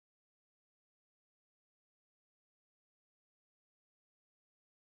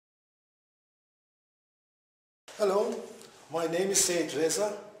Hello, my name is Said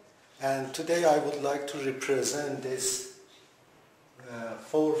Reza, and today I would like to represent this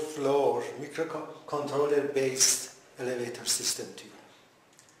 4-floor microcontroller based elevator system to you.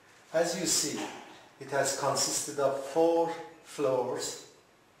 As you see, it has consisted of 4 floors,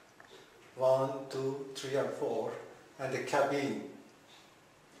 1, 2, 3 and 4, and a cabin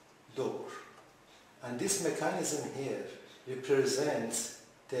door. And this mechanism here represents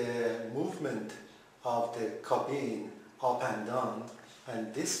the movement of the cabin up and down,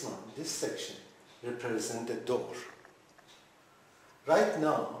 and this one, this section, represents the door. Right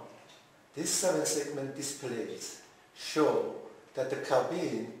now, these 7-segment displays show that the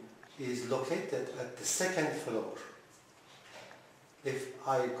cabin is located at the 2nd floor. If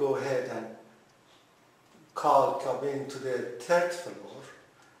I go ahead and call cabin to the 3rd floor,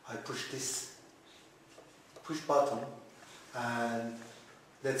 I push this push button and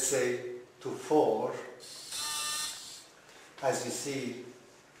let's say to 4. As you see,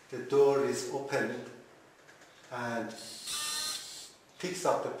 the door is opened and picks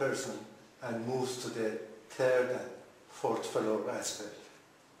up the person and moves to the 3rd and 4th floor as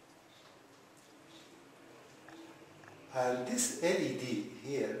well. And this LED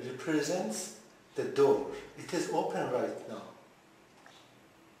here represents the door. It is open right now.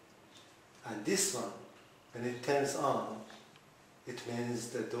 And this one, when it turns on, it means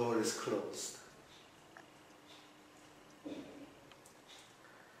the door is closed.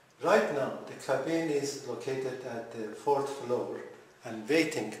 Right now, the cabin is located at the 4th floor and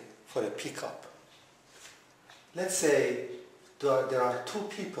waiting for a pickup. Let's say there are 2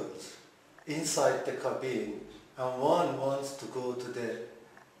 people inside the cabin, and one wants to go to the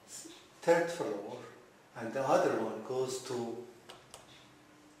 3rd floor and the other one goes to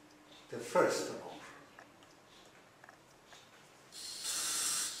the 1st floor.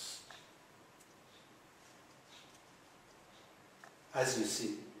 As you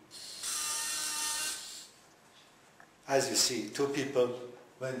see, 2 people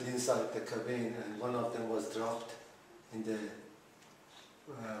went inside the cabin and one of them was dropped in the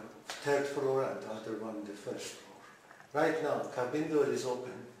 3rd floor and the other one in the 1st floor. Right now, cabin door is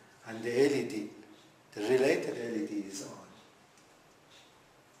open and the LED, the related LED is on.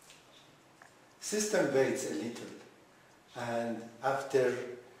 System waits a little, and after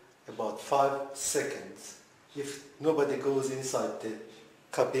about 5 seconds, if nobody goes inside the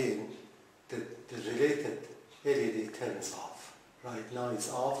cabin, the related LED turns off. Right now it's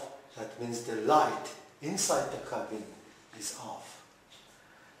off. That means the light inside the cabin is off.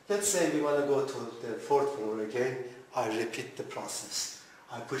 Let's say we want to go to the 4th floor again. I repeat the process.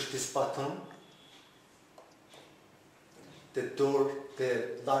 I push this button. The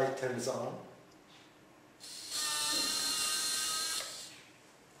light turns on.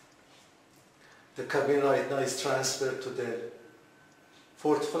 The cabin right now is transferred to the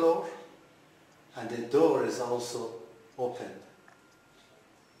 4th floor, and the door is also open.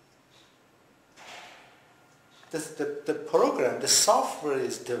 The program, the software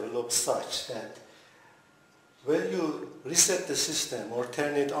is developed such that when you reset the system or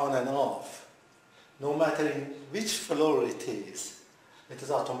turn it on and off, no matter in which floor it is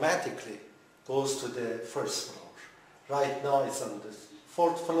automatically goes to the 1st floor. Right now it's on the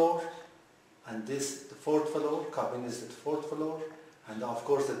 4th floor, and the 4th floor, cabin is the 4th floor, and of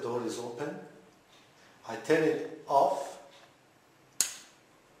course the door is open. I turn it off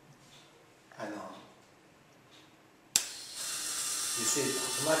and on. You see, it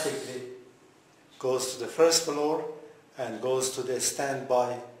automatically goes to the 1st floor and goes to the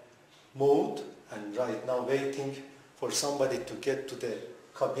standby mode, and right now waiting for somebody to get to the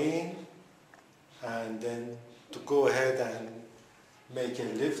cabin and then to go ahead and make a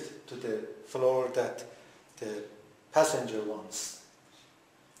lift to the floor that the passenger wants.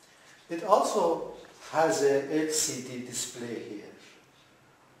 It also has a LCD display here.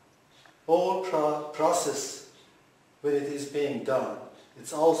 All process, when it is being done,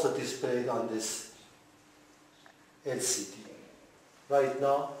 it's also displayed on this LCD. Right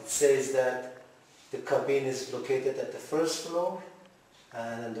now it says that the cabin is located at the 1st floor,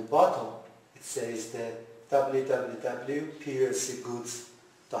 and on the bottom it says the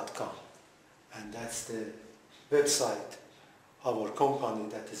www.plcgoods.com, and that's the website of our company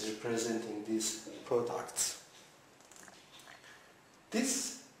that is representing these products.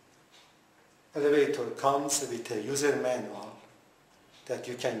 This elevator comes with a user manual that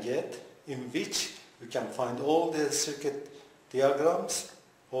you can get, in which you can find all the circuit diagrams,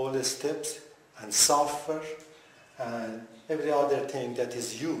 all the steps and software and every other thing that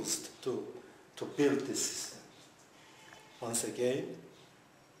is used to build this system. Once again,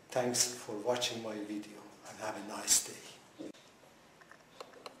 thanks for watching my video. have a nice day.